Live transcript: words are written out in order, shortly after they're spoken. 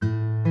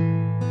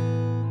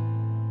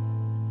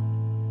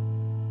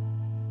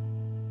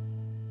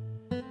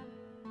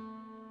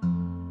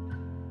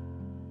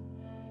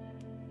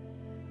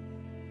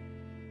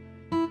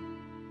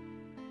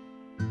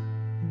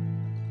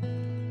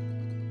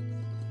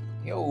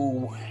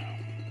Yo,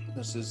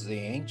 this is the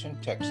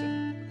Ancient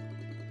Texan.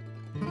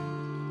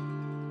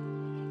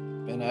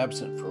 Been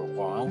absent for a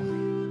while.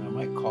 I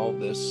might call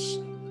this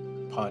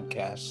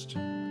podcast,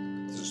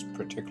 this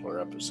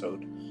particular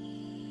episode,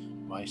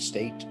 My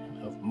State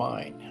of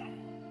Mind.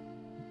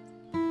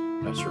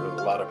 Not sure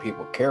a lot of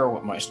people care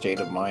what my state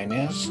of mind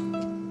is,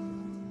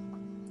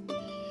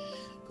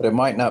 but it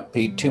might not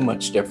be too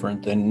much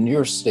different than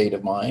your state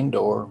of mind,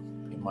 or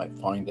you might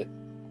find it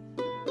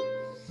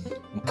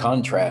in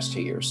contrast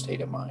to your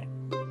state of mind.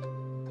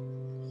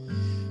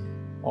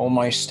 Well,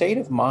 my state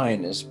of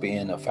mind is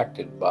being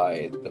affected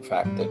by the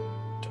fact that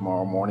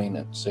tomorrow morning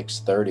at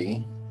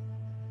 6:30,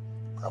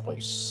 probably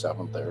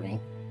 7:30,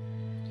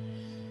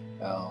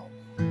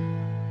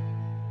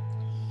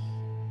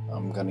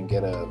 I'm going to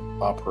get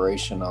an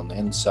operation on the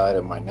inside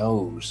of my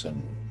nose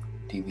and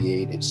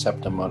deviated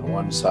septum on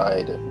one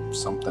side, and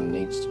something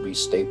needs to be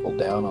stapled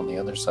down on the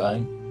other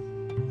side.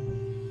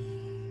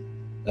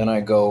 Then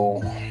I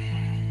go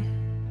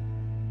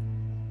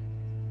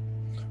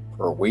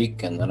for a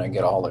week, and then I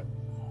get all the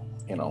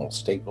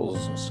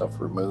staples and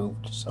stuff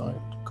removed, so I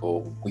have to go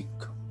a week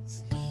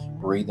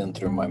breathing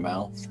through my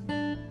mouth.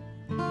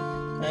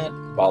 It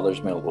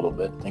bothers me a little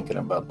bit thinking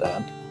about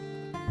that.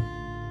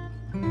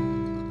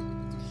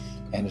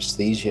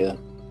 Anesthesia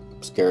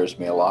scares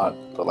me a lot.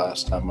 The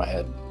last time I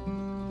had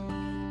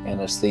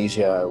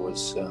anesthesia, I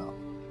was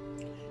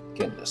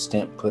getting a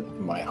stent put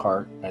in my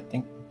heart, I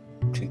think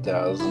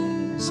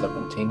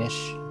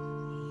 2017-ish.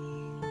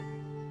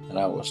 And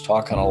I was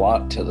talking a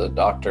lot to the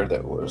doctor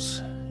that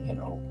was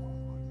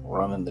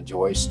running the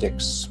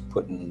joysticks,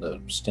 putting the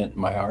stent in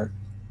my heart.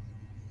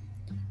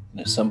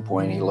 And at some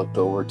point he looked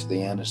over to the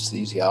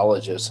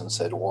anesthesiologist and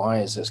said, "Why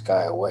is this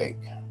guy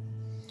awake?"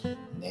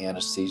 And the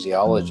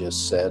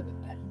anesthesiologist said,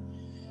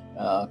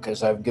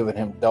 "Because I've given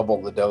him double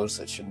the dose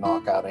that should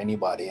knock out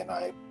anybody, and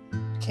I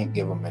can't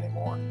give him any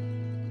more."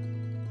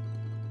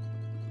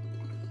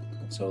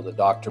 And so the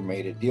doctor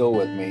made a deal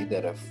with me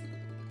that if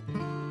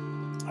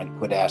I'd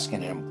quit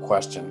asking him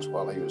questions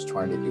while he was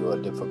trying to do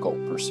a difficult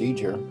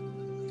procedure,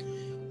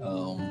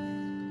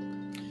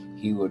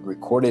 he would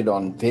record it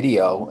on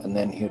video, and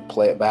then he would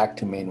play it back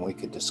to me, and we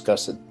could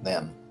discuss it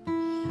then.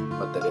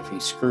 But that if he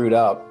screwed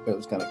up, it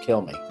was going to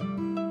kill me.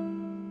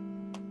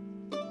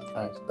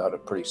 I thought a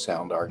pretty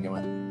sound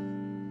argument.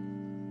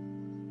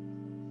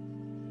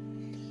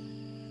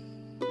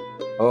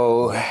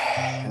 Oh,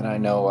 and I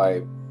know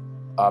I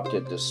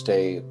opted to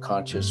stay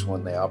conscious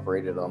when they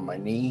operated on my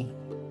knee.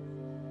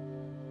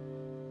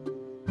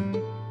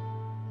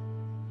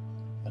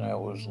 And I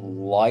was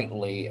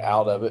lightly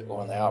out of it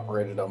when they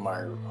operated on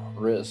my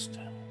wrist.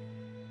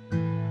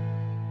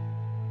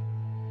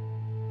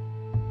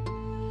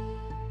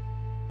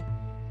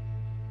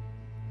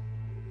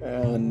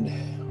 And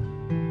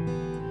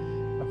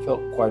I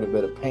felt quite a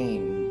bit of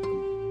pain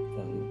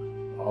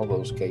in all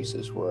those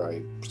cases where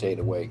I stayed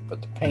awake,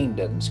 but the pain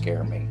didn't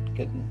scare me.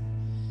 Getting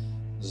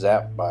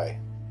zapped by,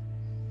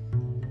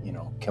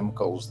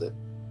 chemicals that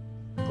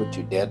put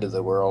you dead to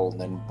the world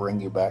and then bring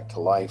you back to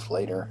life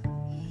later,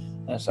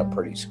 that's a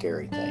pretty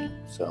scary thing.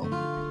 So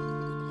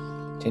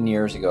 10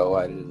 years ago,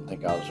 I didn't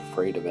think I was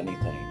afraid of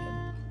anything,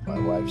 and my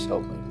wife's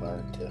helped me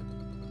learn to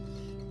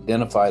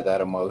identify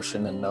that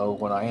emotion and know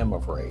when I am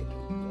afraid.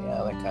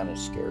 Yeah, that kind of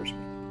scares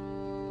me.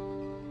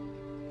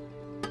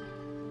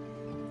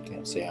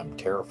 Can't say I'm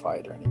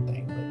terrified or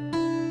anything, but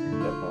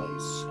definitely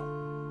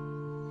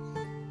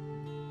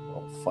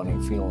funny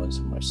feelings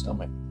in my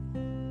stomach.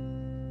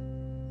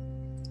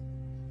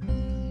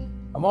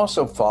 I'm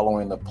also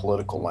following the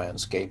political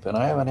landscape, and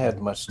I haven't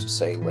had much to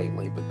say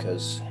lately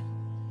because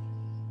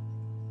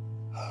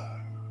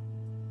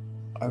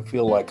I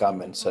feel like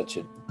I'm in such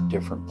a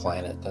different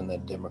planet than the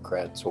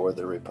Democrats or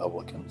the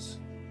Republicans.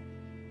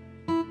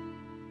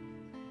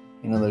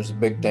 There's a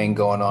big thing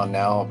going on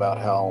now about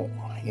how,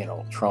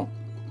 Trump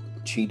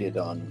cheated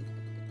on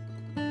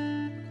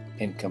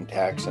income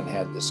tax and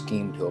had the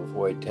scheme to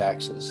avoid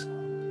taxes.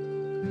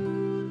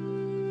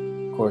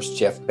 Of course,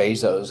 Jeff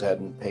Bezos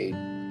hadn't paid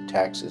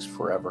taxes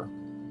forever,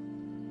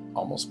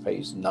 almost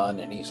pays none,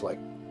 and he's like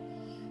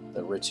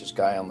the richest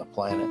guy on the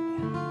planet.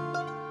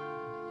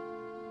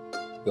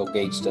 Bill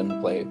Gates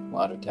doesn't pay a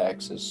lot of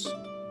taxes.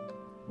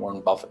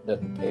 Warren Buffett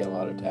doesn't pay a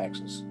lot of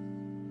taxes.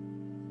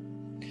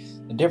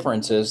 The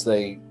difference is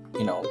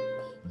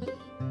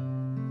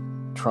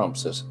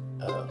Trump's a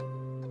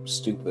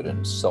stupid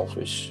and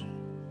selfish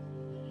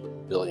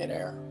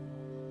billionaire.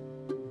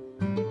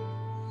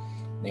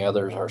 The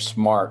others are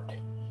smart,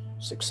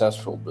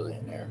 successful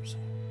billionaires.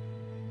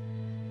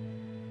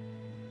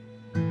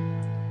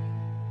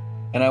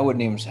 And I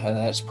wouldn't even say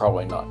that's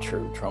probably not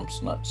true.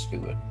 Trump's not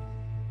stupid.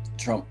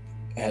 Trump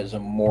has a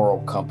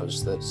moral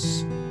compass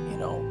that's,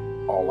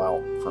 all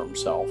out for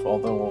himself.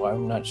 Although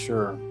I'm not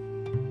sure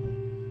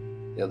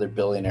the other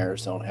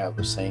billionaires don't have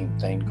the same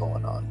thing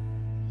going on.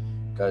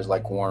 Guys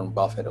like Warren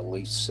Buffett at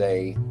least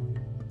say,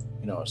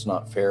 it's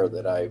not fair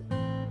that I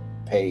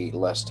pay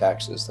less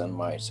taxes than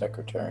my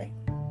secretary.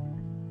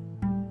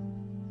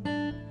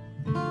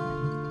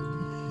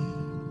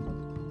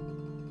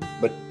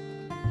 But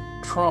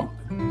Trump,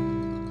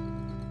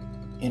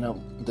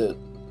 the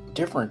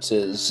difference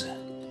is,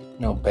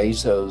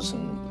 Bezos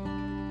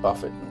and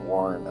Buffett and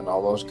Warren and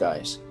all those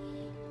guys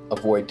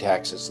avoid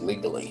taxes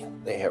legally.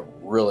 They have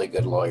really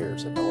good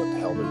lawyers that know what the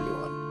hell they're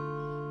doing.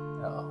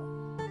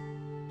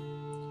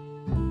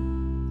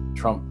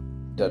 Trump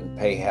doesn't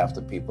pay half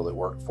the people that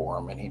work for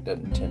him, and he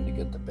doesn't tend to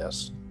get the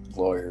best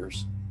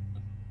lawyers.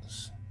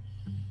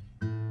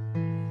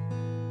 And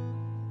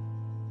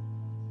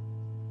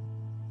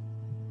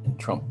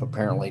Trump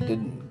apparently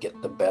didn't get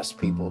the best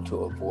people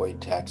to avoid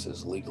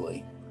taxes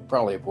legally. He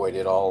probably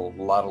avoided a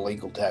lot of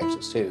legal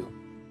taxes too,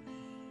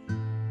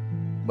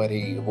 but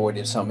he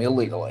avoided some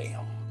illegally.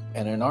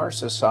 And in our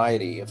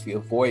society, if you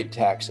avoid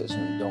taxes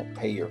and don't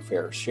pay your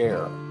fair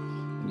share,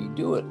 and you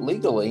do it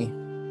legally,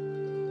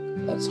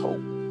 that's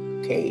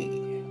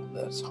okay.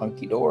 That's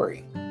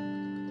hunky-dory.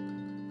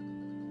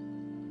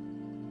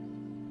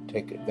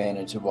 Take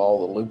advantage of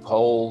all the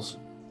loopholes,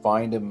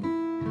 find them,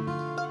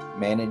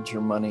 manage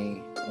your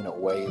money in a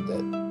way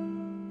that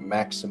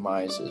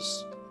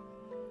maximizes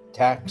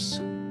tax.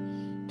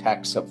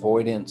 Tax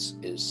avoidance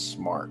is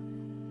smart.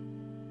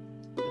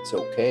 It's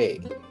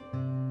okay.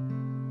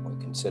 We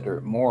consider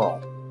it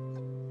moral.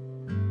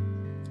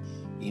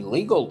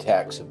 Illegal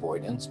tax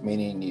avoidance,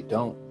 meaning you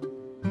don't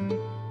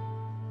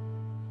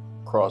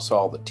cross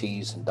all the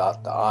T's and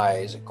dot the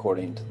I's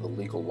according to the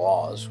legal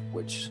laws,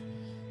 which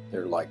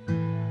they're like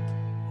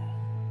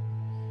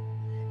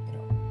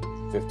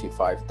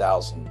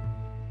 55,000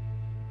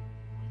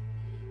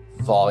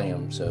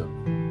 volumes of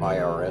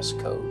IRS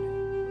code.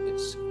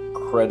 It's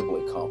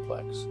incredibly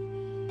complex.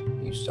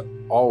 It used to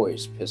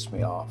always piss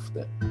me off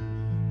that,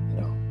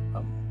 I'm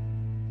a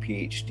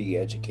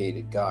PhD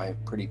educated guy,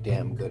 pretty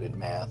damn good at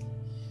math,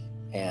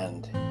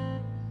 and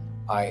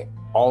I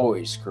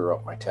always screw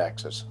up my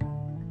taxes.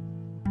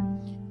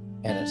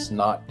 And it's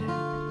not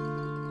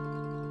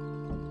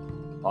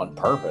on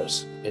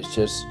purpose. It's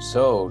just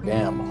so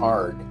damn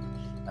hard.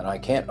 And I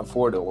can't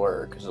afford a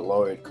lawyer because a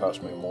lawyer would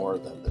cost me more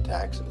than the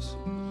taxes.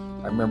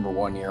 I remember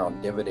one year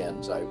on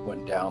dividends, I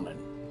went down and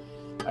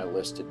I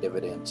listed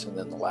dividends. And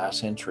then the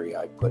last entry,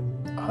 I put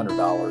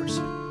 $100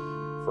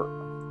 for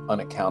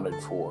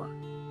unaccounted for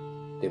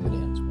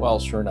dividends. Well,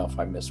 sure enough,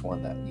 I missed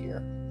one that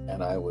year.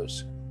 And I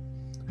was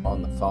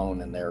on the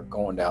phone and they're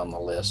going down the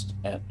list.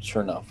 And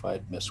sure enough, I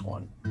had missed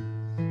one.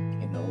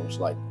 It was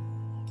like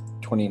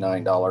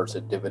 $29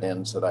 of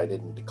dividends that I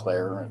didn't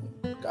declare, and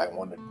the guy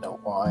wanted to know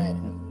why,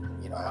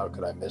 and how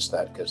could I miss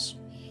that? Because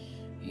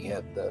he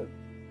had the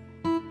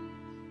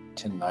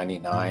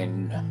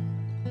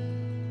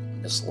 1099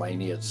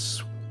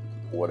 miscellaneous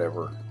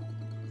whatever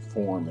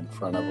form in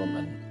front of him,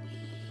 and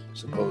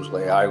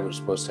supposedly I was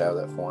supposed to have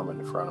that form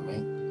in front of me,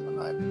 and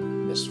I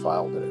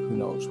misfiled it. Who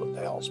knows what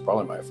the hell? It's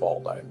probably my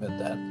fault. I admit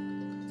that.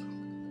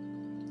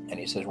 And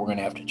he says, we're going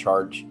to have to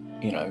charge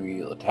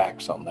you the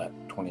tax on that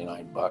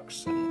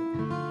 $29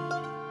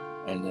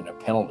 and then a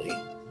penalty.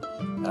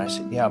 And I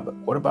said, yeah, but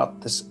what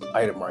about this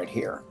item right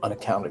here,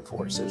 unaccounted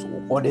for? He says,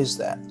 well, what is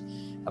that?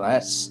 And I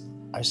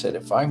said,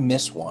 if I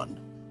miss one,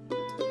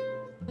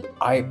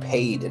 I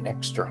paid an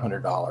extra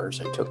 $100.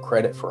 I took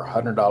credit for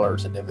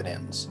 $100 of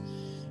dividends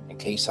in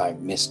case I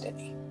missed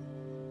any.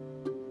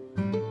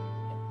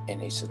 And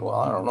he said, well,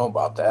 I don't know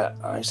about that.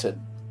 And I said,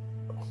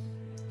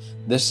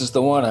 this is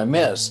the one I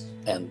missed,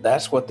 and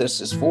that's what this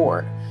is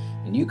for.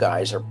 And you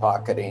guys are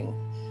pocketing,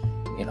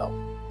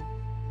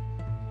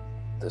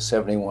 the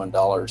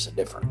 $71 a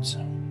difference.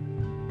 And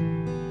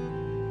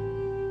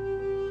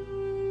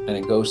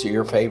it goes to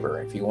your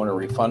favor. If you want to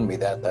refund me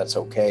that, that's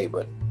okay.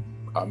 But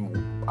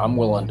I'm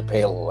willing to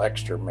pay a little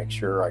extra, make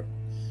sure I,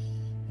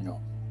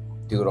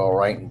 do it all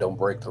right and don't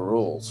break the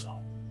rules.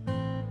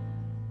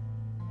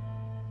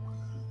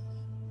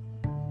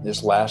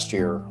 This last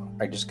year,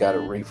 I just got a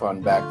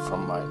refund back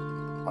from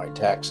my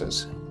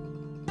taxes,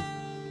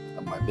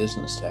 my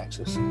business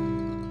taxes,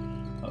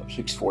 of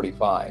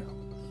 $645.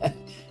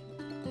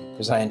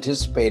 Because I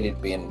anticipated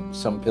being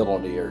some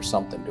penalty or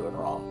something doing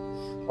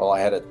wrong. Well, I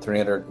had a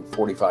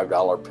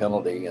 $345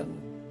 penalty, and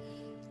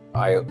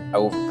I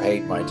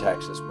overpaid my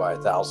taxes by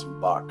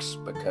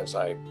 $1,000 because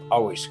I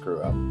always screw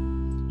up.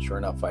 Sure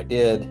enough, I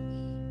did.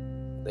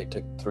 They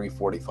took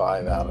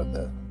 $345 out of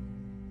the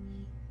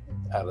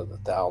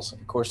 $1,000.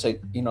 Of course, they,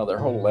 their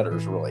whole letter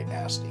is really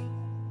nasty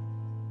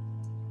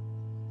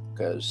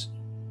because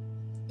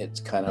it's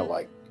kind of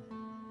like,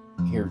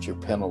 here's your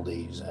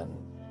penalties and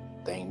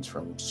things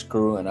from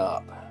screwing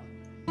up.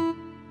 And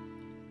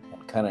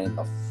kind of in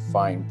the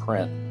fine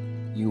print,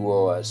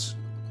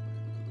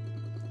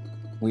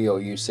 we owe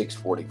you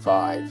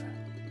 $645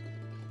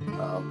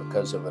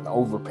 because of an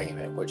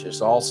overpayment, which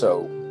is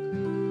also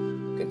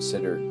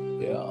considered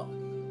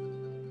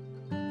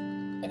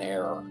an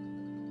error.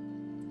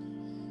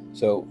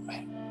 So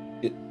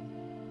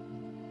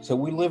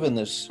we live in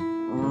this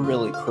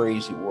really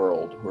crazy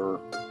world where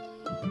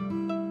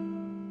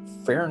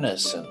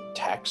fairness and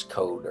tax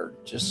code are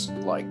just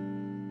like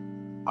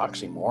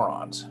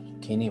oxymorons. You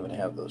can't even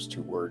have those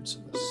two words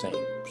in the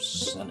same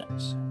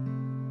sentence.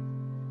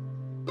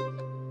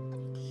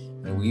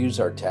 And we use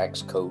our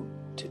tax code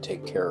to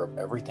take care of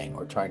everything.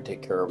 We're trying to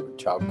take care of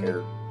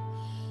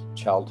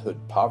childhood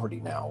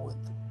poverty now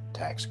with the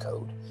tax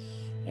code.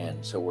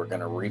 And so we're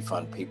going to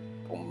refund people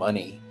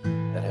money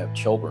that have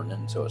children.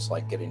 And so it's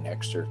like getting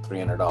extra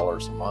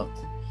 $300 a month.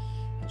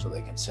 And so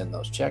they can send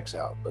those checks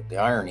out. But the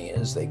irony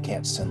is they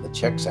can't send the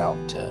checks out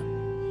to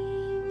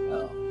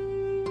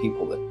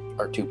people that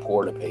are too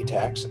poor to pay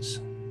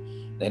taxes.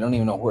 They don't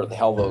even know where the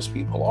hell those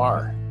people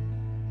are.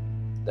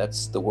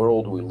 That's the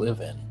world we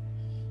live in.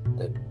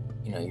 That,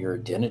 your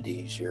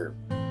identity is your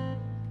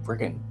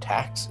friggin'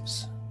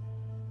 taxes.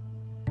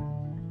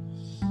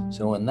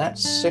 So in that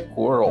sick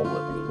world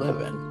that we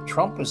live in,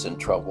 Trump is in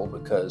trouble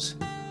because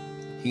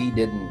he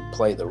didn't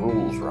play the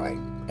rules right.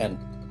 And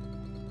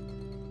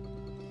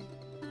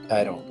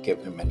I don't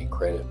give him any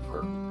credit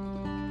for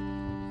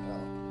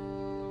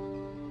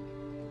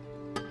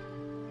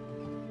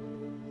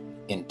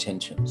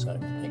intentions. I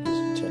think his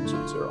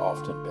intentions are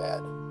often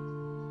bad.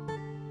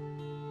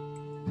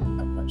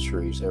 I'm not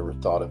sure he's ever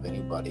thought of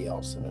anybody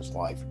else in his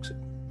life except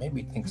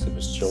maybe he thinks of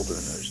his children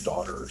or his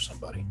daughter or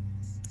somebody.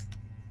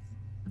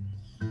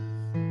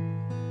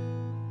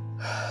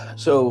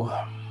 So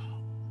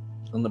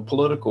in the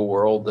political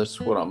world,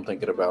 that's what I'm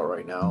thinking about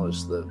right now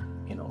is the,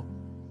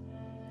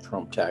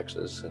 Trump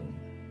taxes. And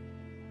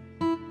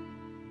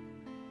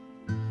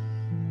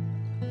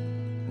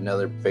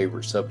another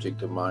favorite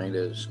subject of mine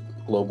is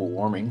global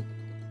warming,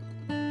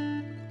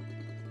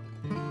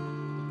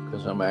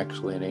 because I'm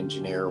actually an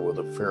engineer with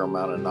a fair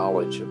amount of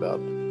knowledge about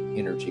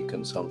energy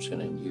consumption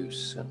and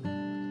use. And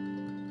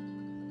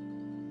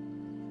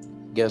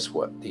guess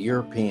what? The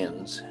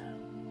Europeans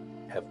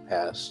have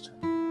passed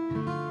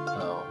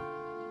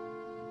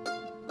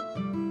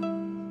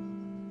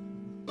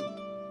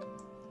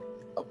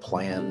a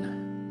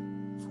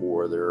plan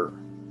for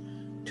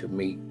to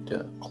meet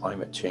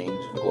climate change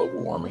and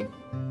global warming.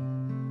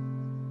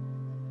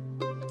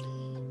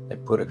 They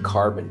put a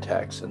carbon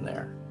tax in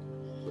there.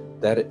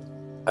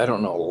 I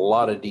don't know a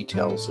lot of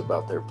details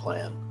about their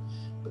plan,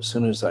 but as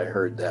soon as I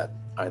heard that,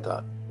 I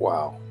thought,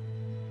 wow,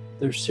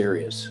 they're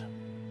serious.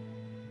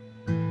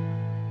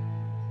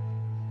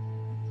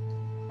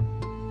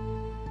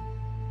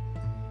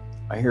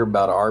 I hear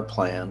about our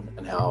plan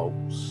and how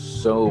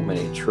so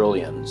many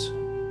trillions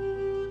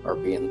are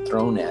being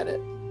thrown at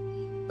it,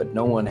 but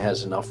no one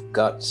has enough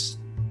guts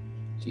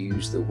to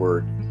use the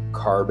word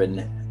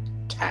carbon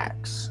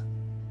tax.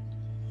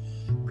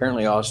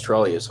 Apparently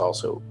Australia is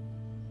also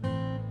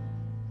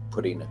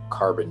putting a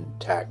carbon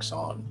tax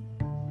on,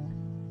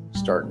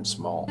 starting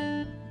small.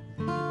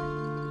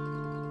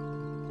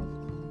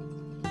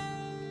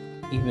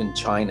 Even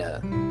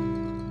China,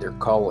 they're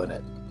calling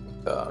it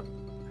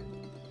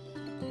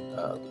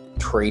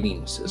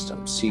trading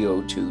system,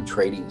 CO2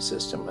 trading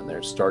system, and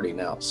they're starting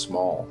out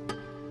small.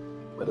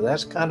 But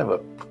that's kind of a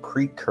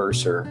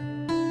precursor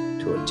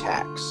to a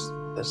tax.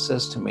 That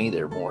says to me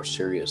they're more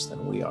serious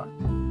than we are.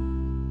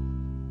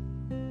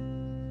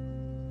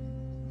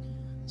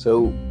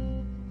 So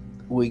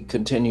we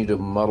continue to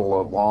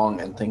muddle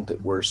along and think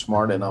that we're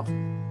smart enough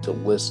to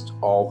list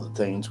all the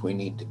things we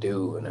need to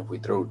do. And if we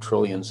throw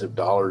trillions of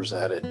dollars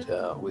at it,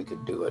 we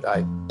could do it.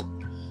 I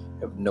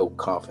have no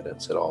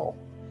confidence at all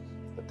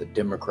that the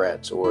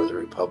Democrats or the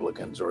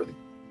Republicans or the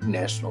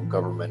national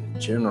government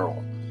in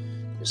general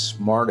is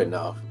smart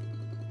enough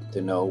to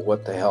know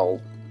what the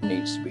hell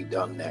needs to be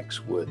done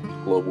next with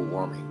global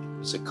warming.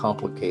 It's a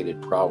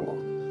complicated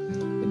problem.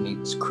 It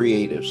needs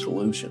creative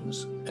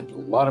solutions, and a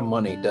lot of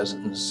money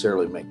doesn't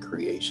necessarily make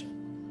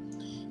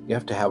creation. You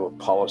have to have a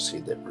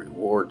policy that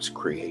rewards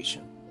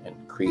creation and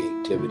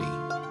creativity.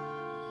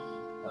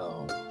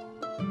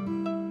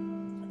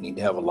 You need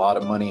to have a lot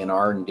of money in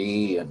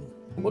R&D and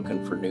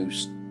looking for new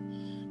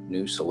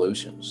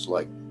solutions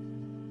like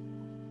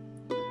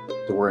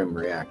thorium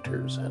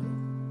reactors and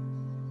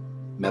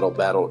metal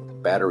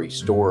battery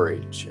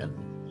storage.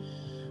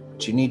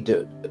 But you need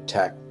to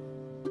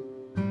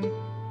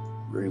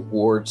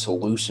reward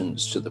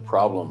solutions to the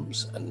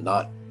problems and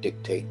not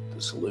dictate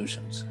the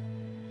solutions.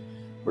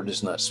 We're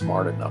just not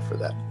smart enough for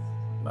that.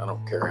 I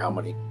don't care how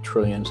many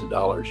trillions of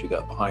dollars you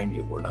got behind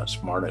you, we're not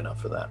smart enough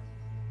for that.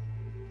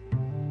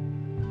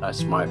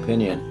 That's my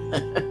opinion,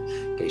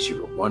 in case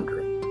you were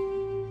wondering.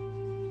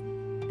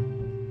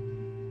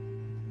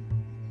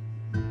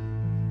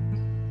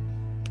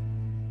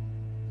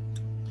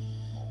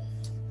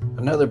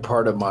 Another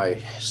part of my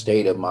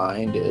state of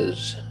mind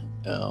is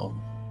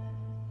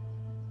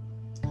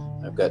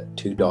I've got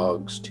 2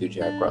 dogs, 2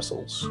 Jack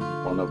Russells.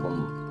 One of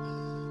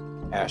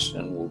them,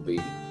 Ashton, will be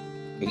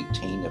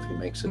 18 if he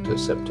makes it to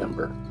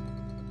September.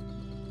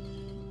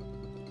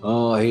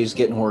 Oh, he's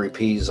getting where he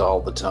pees all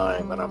the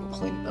time, and I'm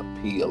cleaning up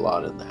pee a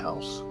lot in the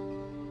house.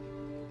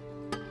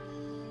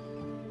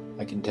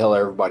 I can tell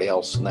everybody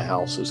else in the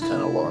house has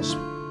kind of lost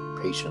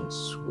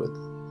patience with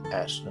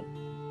Ashton.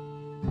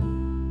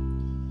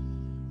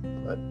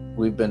 But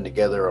we've been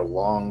together a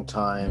long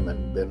time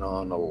and been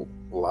on a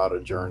lot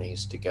of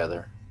journeys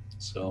together.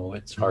 So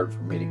it's hard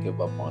for me to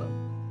give up on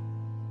him.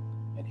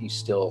 And he's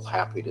still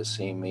happy to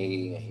see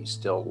me. He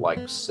still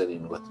likes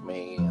sitting with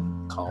me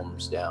and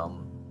calms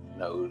down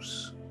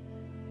knows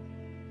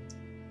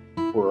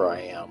where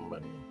I am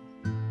and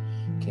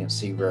can't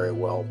see very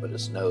well, but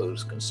his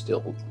nose can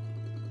still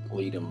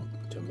lead him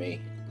to me.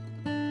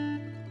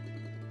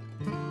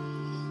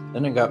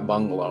 Then I got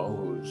Bungalow,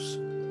 who's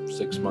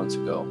 6 months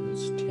ago.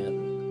 He's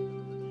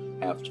 10,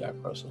 half Jack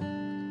Russell.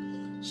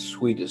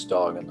 Sweetest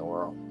dog in the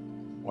world.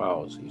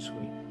 Wow, is he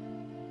sweet.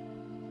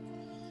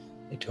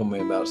 They told me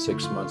about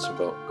 6 months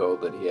ago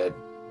that he had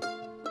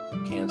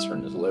cancer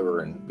in his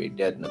liver and would be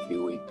dead in a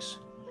few weeks.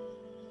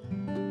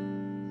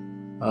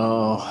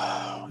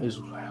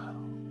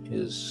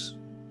 His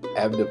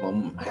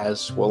abdomen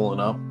has swollen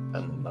up,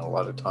 and a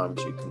lot of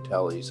times you can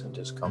tell he's in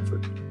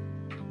discomfort.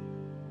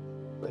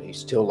 But he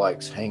still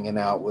likes hanging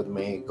out with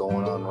me,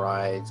 going on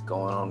rides,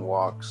 going on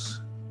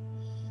walks.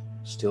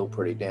 Still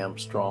pretty damn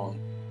strong.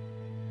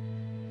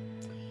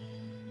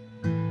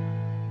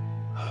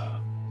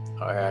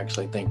 I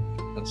actually think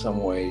in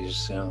some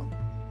ways it'd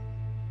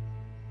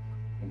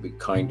be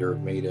kinder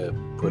of me to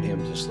put him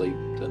to sleep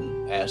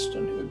than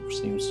Aston, who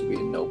seems to be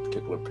in no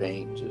particular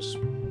pain, just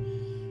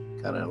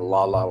kind of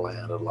la la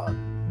land a lot.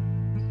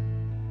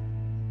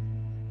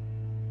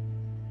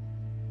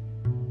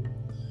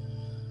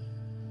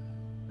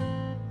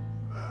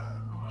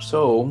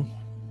 So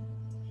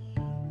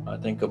I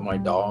think of my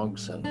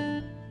dogs and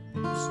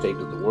the state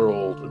of the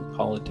world and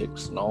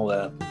politics and all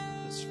that.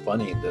 It's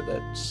funny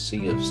that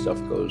sea of stuff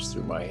goes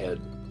through my head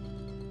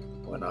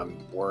when I'm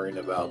worrying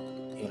about,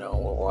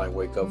 will I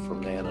wake up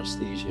from the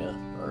anesthesia,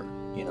 or,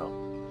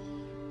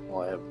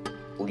 will I have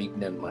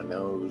bleeding in my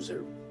nose,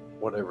 or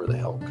whatever the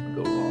hell can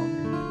go wrong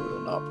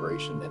with an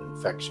operation, an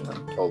infection.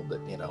 I'm told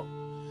that,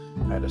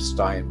 I had a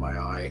sty in my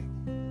eye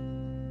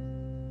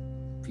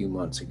a few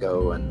months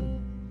ago,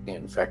 and the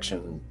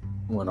infection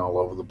went all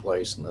over the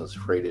place, and I was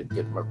afraid it'd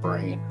get in my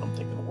brain. I'm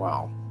thinking,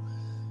 wow,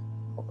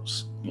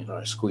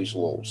 I squeeze a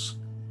little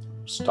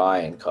sty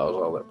and cause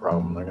all that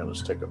problem. They're going to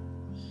stick a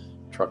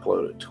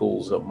truckload of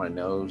tools up my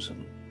nose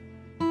and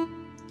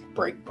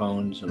break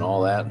bones and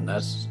all that, and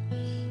that's,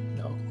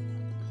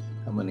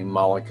 how many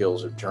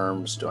molecules of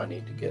germs do I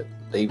need to get?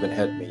 They even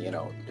had me,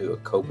 do a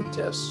COVID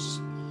test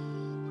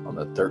on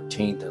the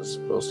 13th. I was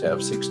supposed to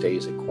have 6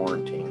 days of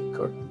quarantine.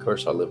 Of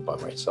course, I live by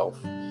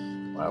myself,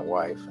 my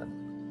wife,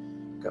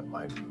 and got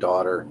my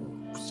daughter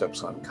and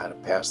stepson kind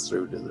of passed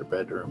through to their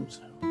bedrooms.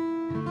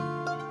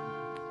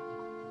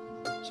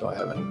 So I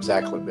haven't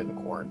exactly been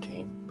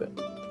quarantined, but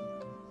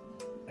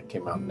I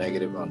came out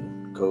negative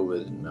on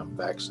COVID and I'm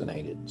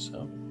vaccinated.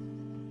 So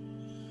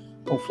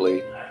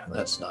hopefully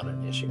that's not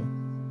an issue.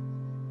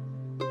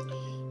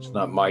 It's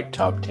not my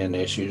top 10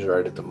 issues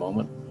right at the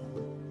moment.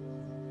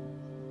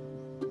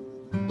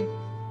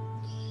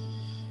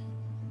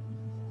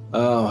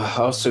 I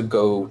also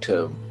go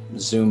to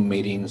Zoom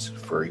meetings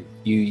for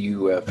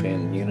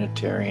UUFN,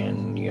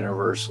 Unitarian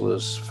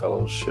Universalist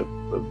Fellowship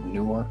of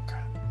Newark.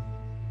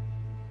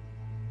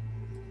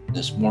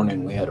 This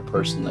morning we had a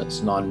person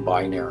that's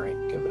non-binary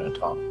giving a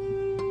talk.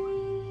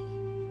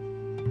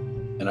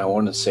 And I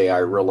want to say I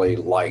really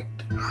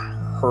liked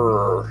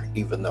her,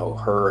 even though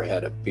her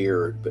had a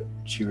beard, but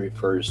she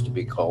refers to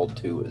be called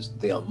to as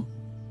them,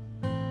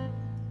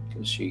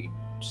 because she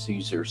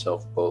sees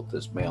herself both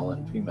as male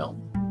and female.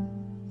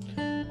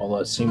 Although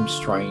it seems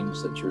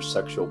strange that your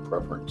sexual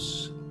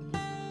preference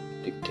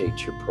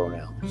dictates your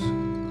pronouns,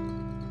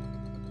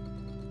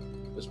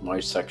 because my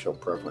sexual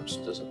preference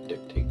doesn't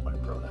dictate my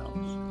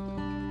pronouns.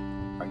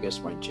 I guess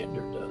my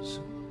gender does.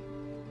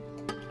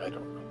 I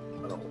don't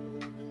know. I don't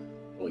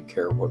really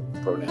care what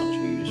pronouns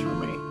you use for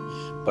me.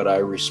 But I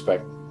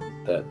respect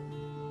that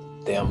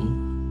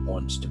them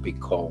wants to be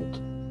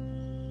called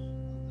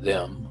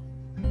them.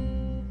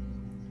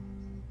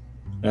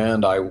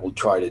 And I will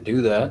try to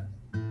do that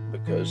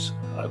because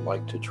I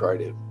like to try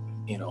to,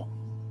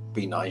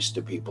 be nice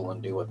to people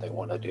and do what they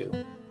want to do.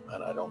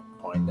 And I don't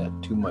find that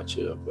too much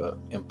of an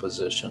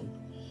imposition.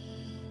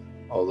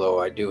 Although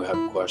I do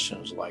have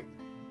questions like,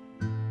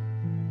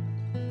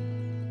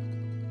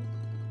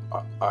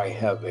 I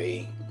have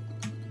a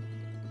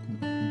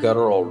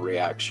guttural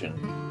reaction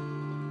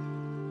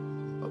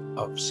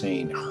of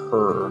saying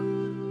her,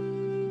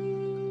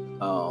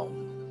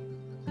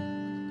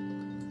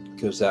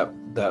 because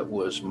that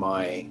was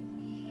my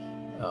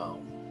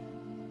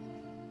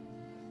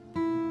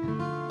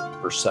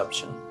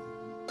perception,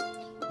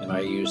 and I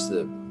use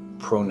the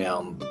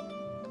pronoun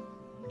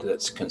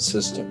that's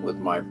consistent with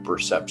my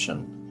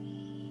perception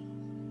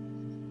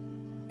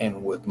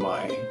and with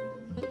my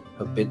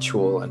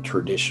habitual and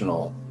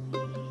traditional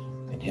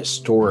and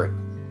historic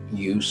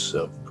use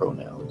of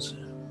pronouns.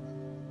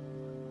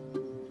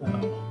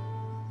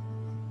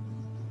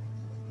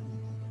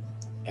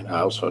 And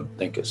I also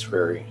think it's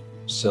very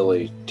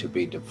silly to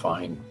be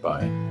defined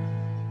by,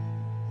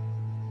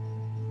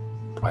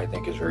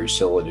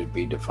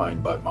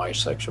 my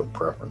sexual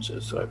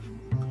preferences.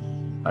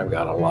 I've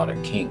got a lot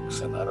of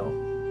kinks, and I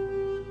don't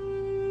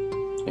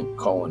think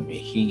calling me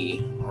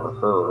he or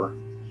her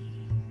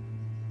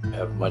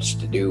have much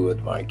to do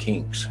with my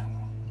kinks.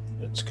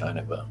 It's kind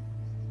of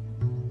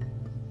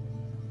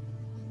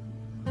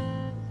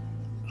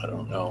I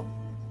don't know.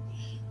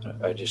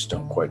 I just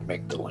don't quite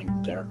make the link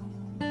there.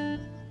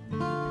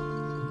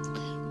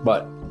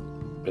 But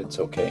it's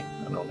okay.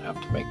 I don't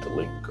have to make the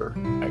link or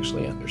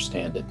actually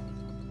understand it.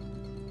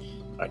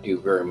 I do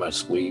very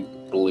much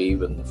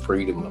believe in the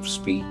freedom of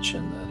speech,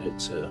 and that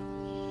it's a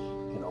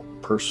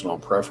personal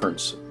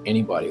preference,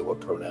 anybody, what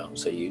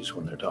pronouns they use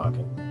when they're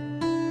talking.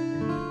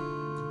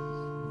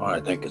 I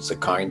think it's a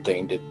kind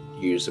thing to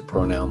use the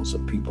pronouns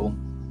that people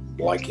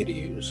like you to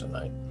use, and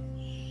I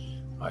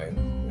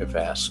if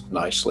asked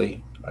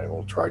nicely, I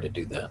will try to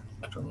do that.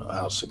 I don't know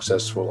how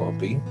successful I'll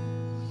be,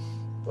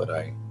 but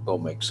I will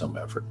make some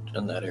effort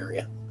in that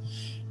area.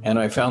 And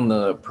I found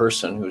the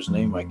person whose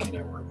name I can't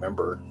even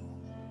remember,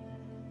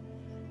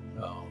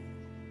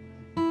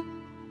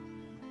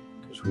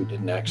 because we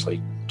didn't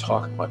actually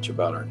talk much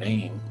about her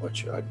name,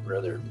 which I'd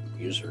rather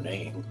use her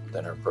name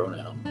than her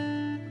pronoun,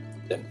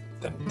 than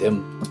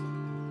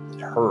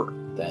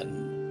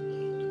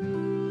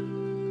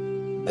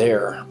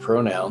their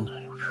pronoun.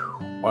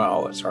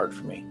 Wow, that's hard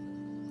for me.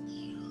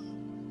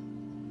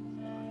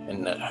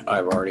 And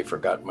I've already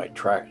forgotten my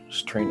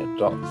train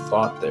of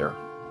thought there.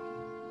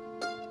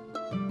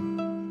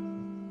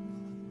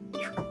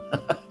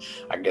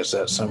 I guess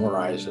that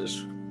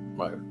summarizes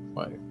my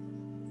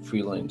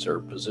feelings or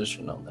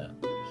position on that.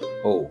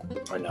 Oh,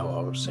 I know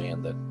I was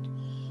saying that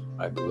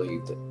I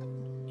believe that,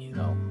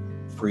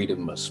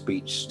 freedom of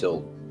speech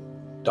still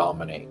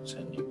dominates,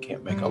 and you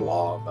can't make a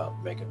law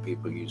about making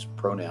people use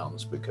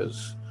pronouns,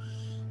 because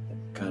it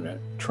kind of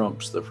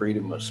trumps the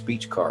freedom of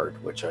speech card,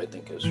 which I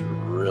think is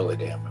really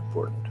damn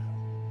important.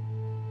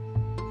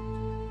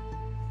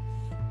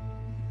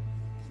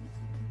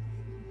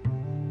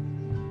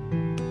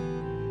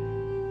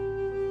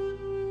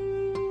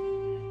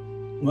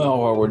 Well,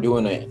 while we're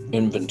doing an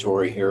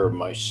inventory here of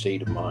my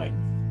state of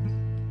mind,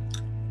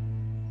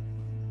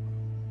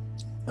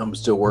 I'm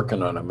still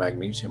working on a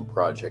magnesium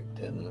project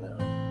in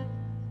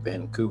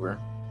Vancouver,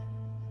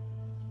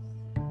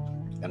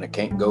 and I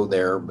can't go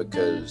there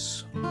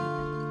because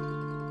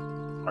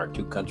our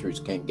two countries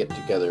can't get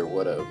together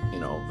what a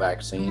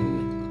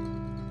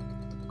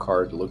vaccine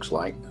card looks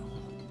like,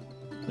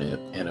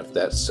 and if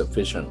that's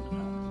sufficient.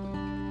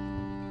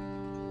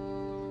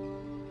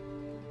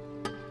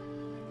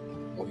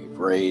 We've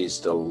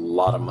raised a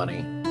lot of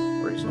money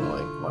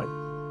recently, like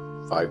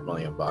 $5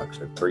 million or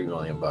 $3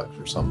 million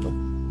or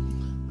something.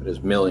 But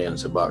it's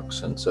millions of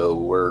bucks, and so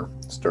we're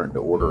starting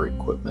to order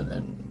equipment,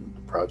 and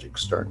the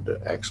project's starting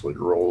to actually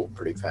roll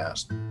pretty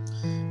fast.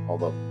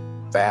 Although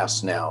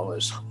fast now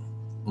is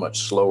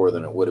much slower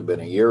than it would have been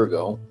a year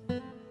ago,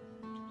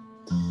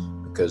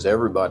 because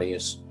everybody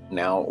is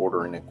now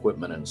ordering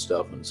equipment and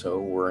stuff, and so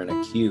we're in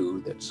a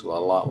queue that's a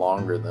lot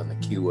longer than the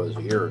queue was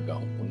a year ago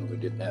when we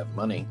didn't have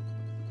money.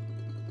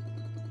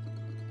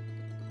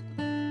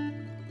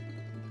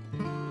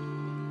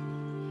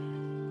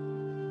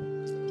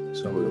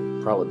 So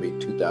it'll probably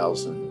be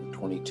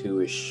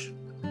 2022-ish,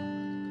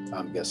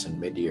 I'm guessing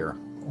mid-year,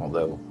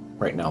 although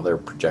right now they're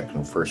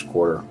projecting first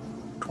quarter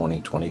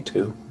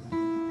 2022.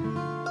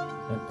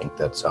 I think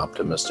that's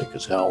optimistic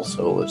as hell,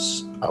 so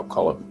I'll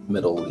call it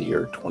middle of the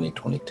year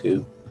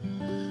 2022.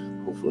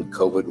 Hopefully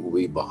COVID will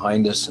be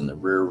behind us in the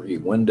rear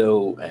view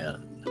window,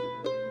 and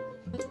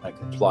I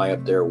can fly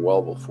up there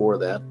well before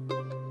that,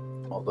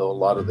 although a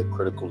lot of the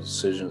critical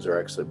decisions are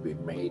actually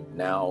being made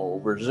now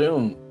over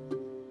Zoom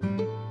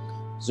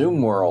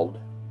world.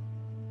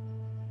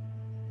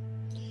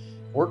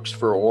 Works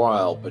for a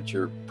while, but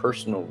your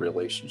personal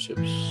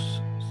relationships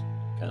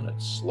kind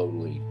of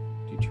slowly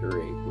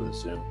deteriorate with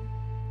Zoom.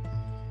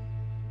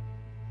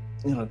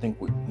 I think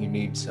you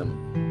need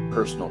some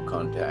personal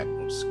contact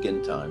and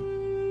skin time.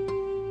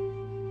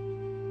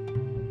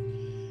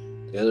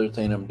 The other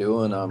thing I'm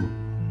doing, I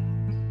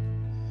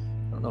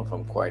don't know if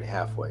I'm quite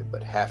halfway,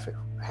 but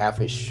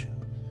halfish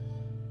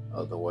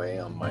of the way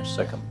on my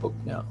second book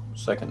now,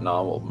 second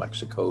novel,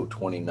 Mexico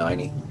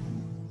 2090.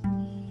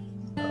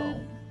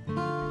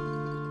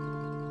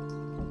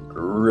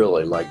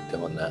 Really like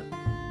doing that.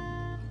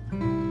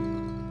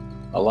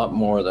 A lot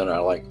more than I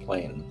like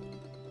playing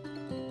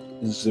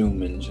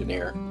Zoom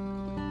engineer.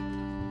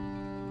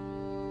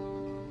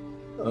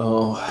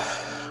 Oh,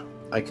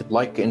 I could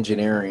like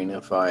engineering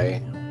if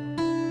I'm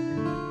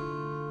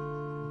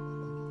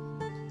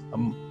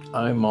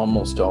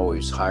almost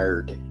always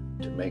hired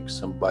to make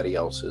somebody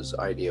else's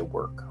idea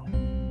work.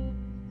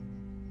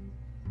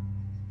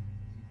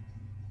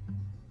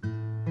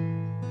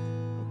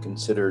 I'm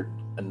considered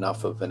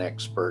enough of an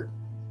expert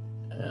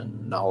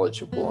and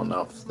knowledgeable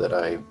enough that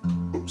I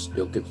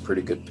still get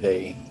pretty good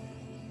pay.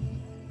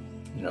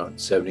 At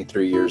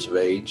 73 years of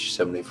age,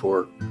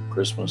 74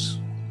 Christmas.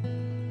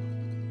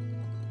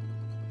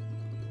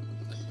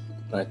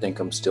 And I think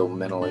I'm still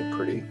mentally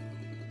pretty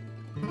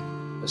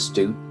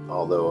astute,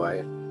 although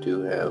I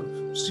do have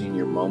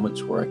senior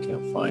moments where I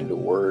can't find a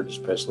word,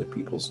 especially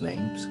people's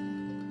names.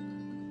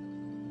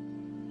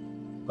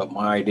 But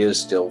my ideas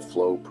still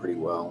flow pretty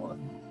well.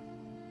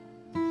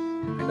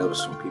 And I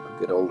notice when people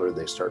get older,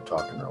 they start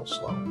talking real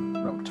slow. When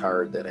I'm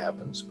tired, that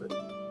happens, but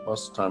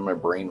most of the time my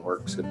brain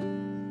works at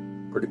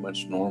pretty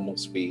much normal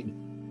speed.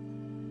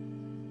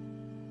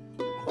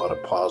 lot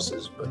of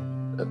pauses, but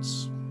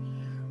that's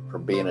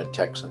from being a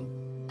Texan.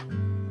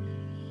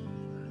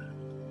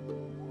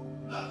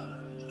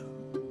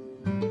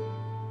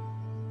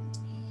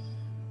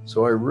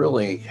 So I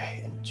really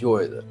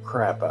enjoy the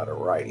crap out of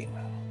writing.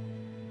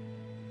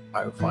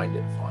 I find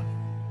it fun.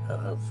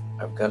 And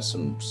I've got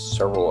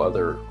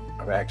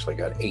I've actually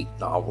got 8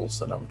 novels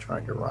that I'm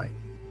trying to write.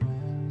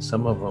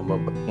 Some of them,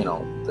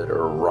 that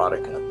are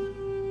erotica.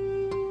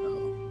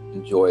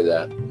 Enjoy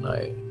that, and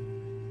I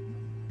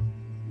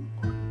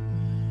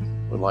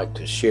would like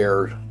to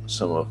share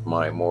some of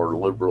my more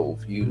liberal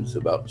views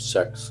about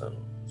sex and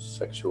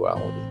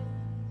sexuality.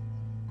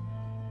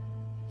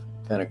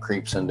 Kind of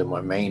creeps into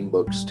my main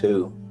books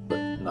too,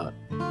 but not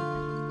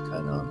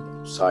kind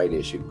of side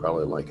issue,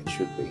 probably like it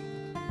should be.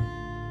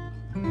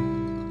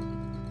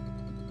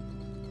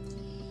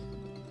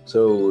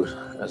 So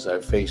as I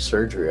face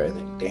surgery, I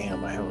think,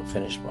 damn, I haven't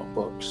finished my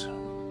books.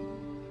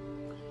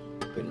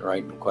 Been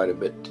writing quite a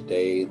bit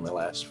today in the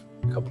last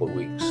couple of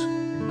weeks.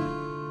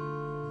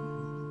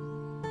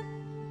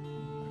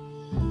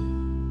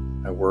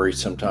 I worry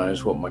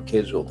sometimes what my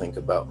kids will think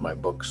about my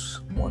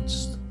books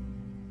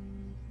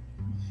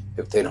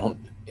if they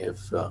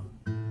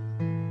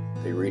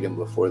read them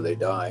before they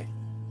die.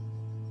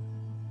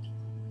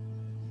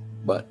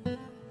 But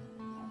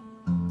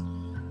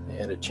they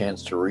had a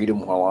chance to read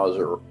them while I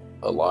was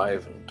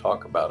alive and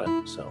talk about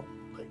it, so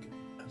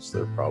that's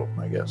their problem,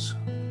 I guess.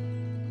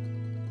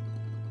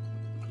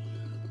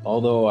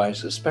 Although I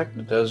suspect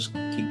it does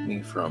keep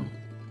me from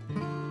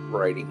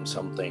writing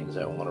some things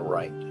I want to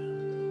write.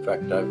 In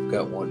fact, I've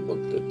got one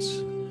book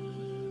that's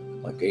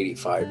like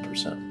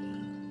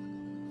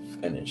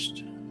 85%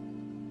 finished.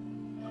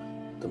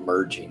 The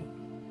Merging,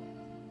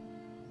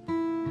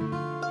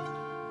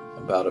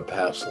 about a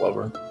past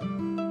lover.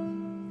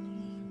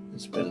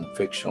 It's been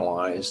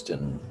fictionalized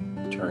and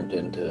turned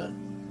into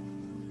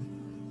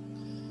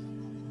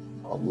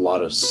a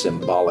lot of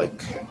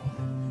symbolic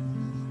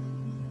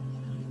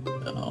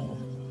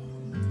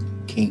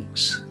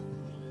kinks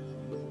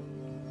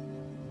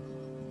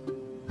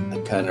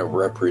that kind of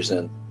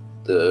represent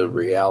the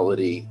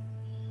reality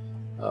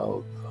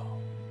of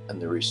and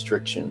the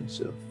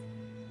restrictions of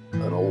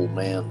an old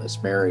man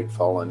that's married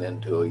falling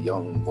into a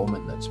young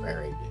woman that's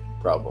married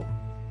problem.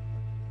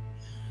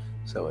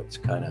 So it's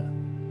kind of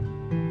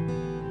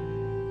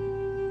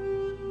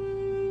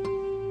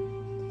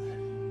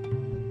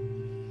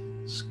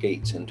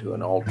skates into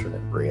an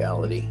alternate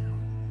reality.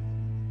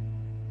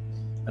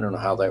 I don't know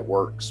how that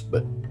works,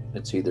 but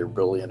it's either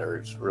brilliant or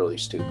it's really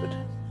stupid.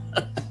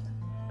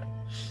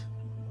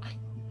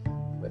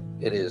 But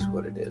it is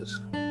what it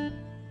is. And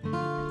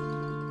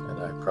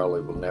I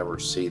probably will never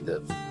see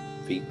the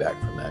feedback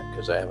from that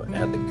because I haven't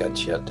had the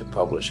guts yet to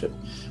publish it.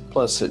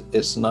 Plus,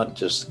 it's not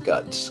just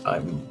guts.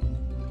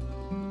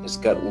 It's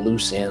got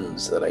loose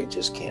ends that I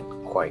just can't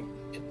quite.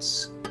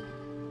 It's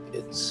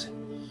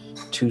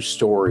 2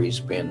 stories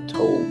being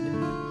told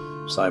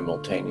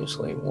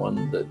simultaneously.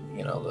 One that,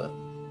 the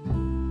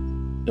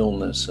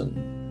illness and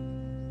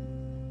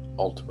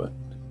ultimate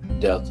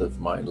death of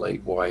my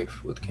late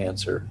wife with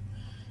cancer,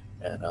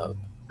 and a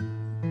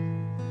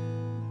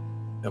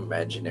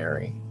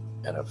imaginary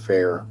an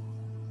affair,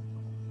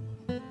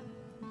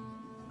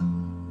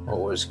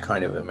 or was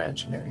kind of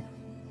imaginary,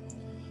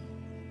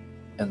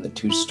 and the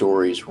 2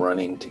 stories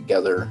running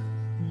together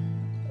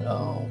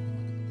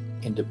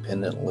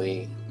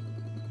independently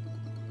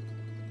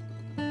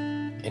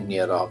and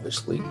yet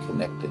obviously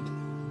connected.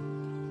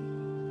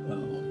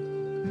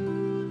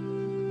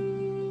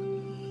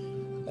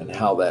 And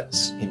how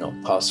that's,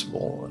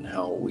 possible, and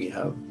how we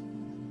have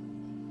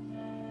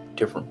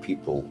different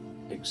people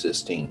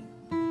existing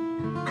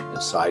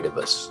inside of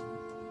us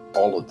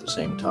all at the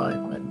same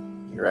time,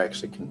 and you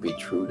actually can be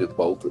true to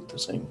both at the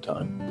same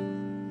time.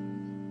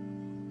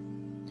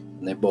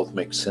 And they both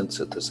make sense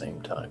at the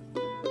same time.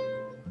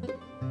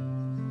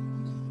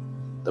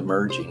 The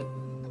Merging.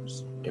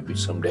 Maybe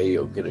someday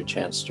you'll get a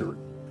chance to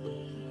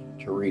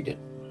read it.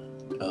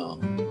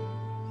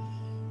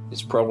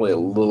 It's probably a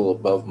little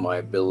above my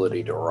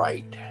ability to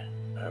write.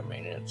 I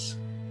mean,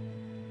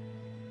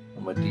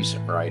 I'm a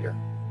decent writer,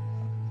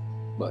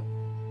 but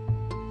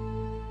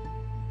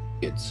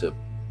it's a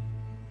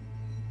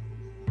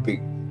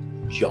big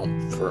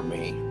jump for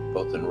me,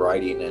 both in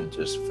writing and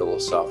just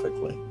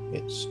philosophically.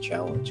 It's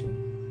challenging.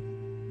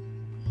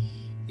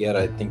 Yet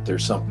I think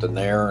there's something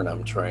there, and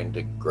I'm trying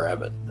to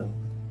grab it.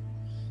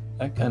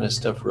 That kind of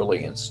stuff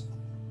really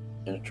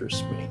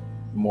interests me.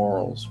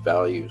 Morals,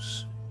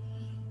 values,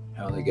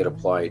 how they get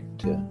applied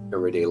to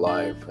everyday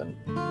life, and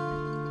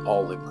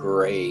all the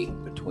gray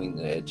between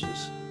the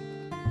edges.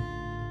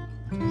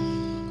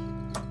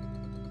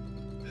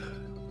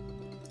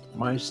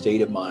 My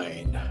state of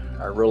mind.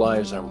 I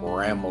realize I'm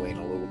rambling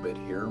a little bit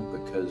here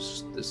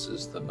because this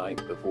is the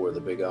night before the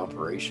big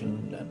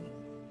operation, and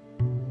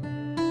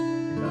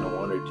kind of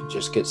wanted to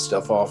just get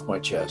stuff off my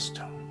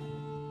chest.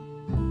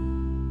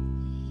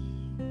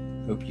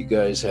 Hope you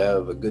guys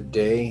have a good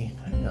day.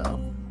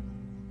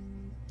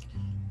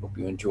 Hope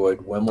you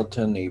enjoyed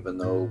Wimbledon, even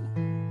though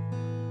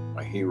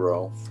my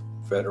hero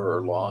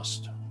Federer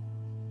lost.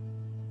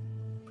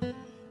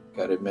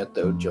 Gotta admit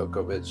though,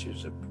 Djokovic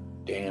is a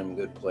damn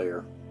good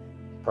player.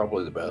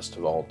 Probably the best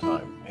of all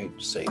time. I hate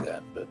to say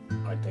that, but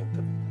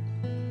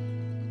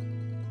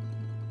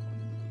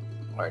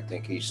I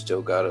think he's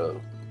still got a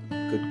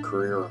good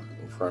career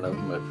in front of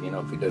him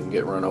if he doesn't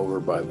get run over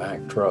by a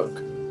Mack truck.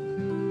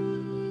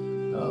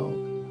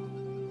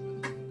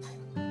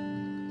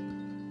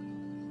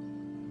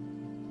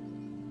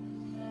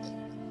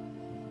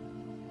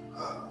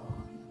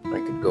 I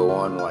could go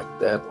on like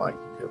that, like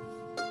if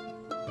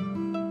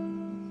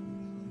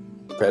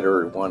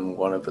Federer won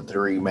one of the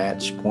 3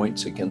 match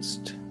points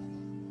against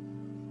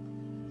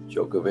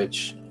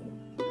Djokovic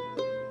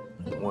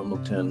in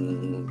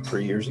Wimbledon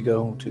 3 years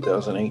ago,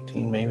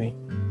 2018 maybe.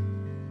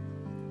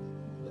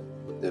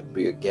 There'd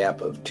be a gap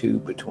of 2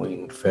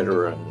 between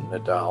Federer and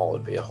Nadal.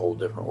 It'd be a whole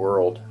different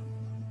world.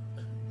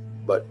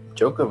 But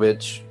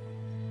Djokovic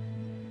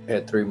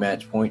had 3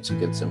 match points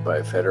against him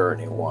by Federer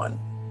and he won.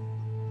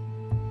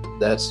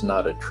 That's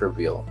not a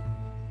trivial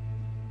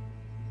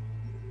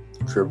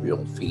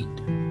feat.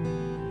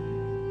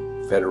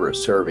 Federer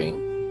serving,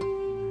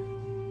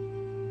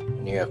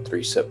 and you have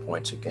 3 set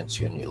points against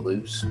you and you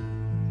lose.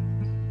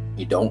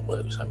 You don't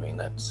lose. I mean,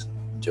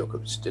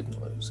 Djokovic didn't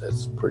lose.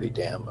 That's pretty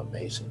damn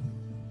amazing.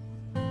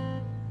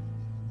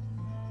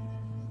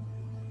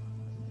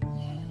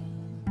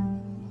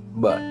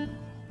 But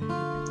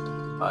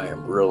I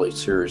am really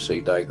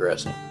seriously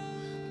digressing.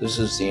 This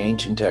is the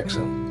Ancient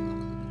Texan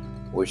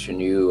wishing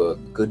you a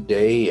good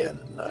day, and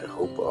I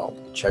hope I'll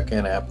check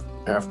in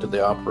after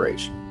the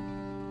operation.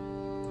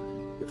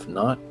 If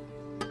not,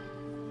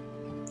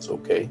 it's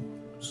okay.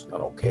 It's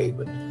not okay,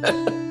 but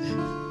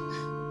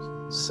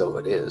so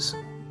it is.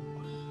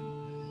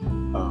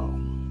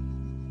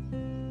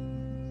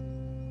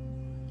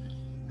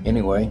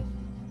 Anyway,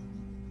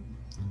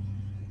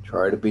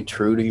 try to be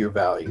true to your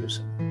values.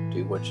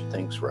 Do what you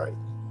think's right.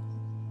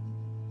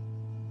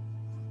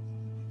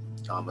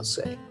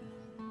 Namaste.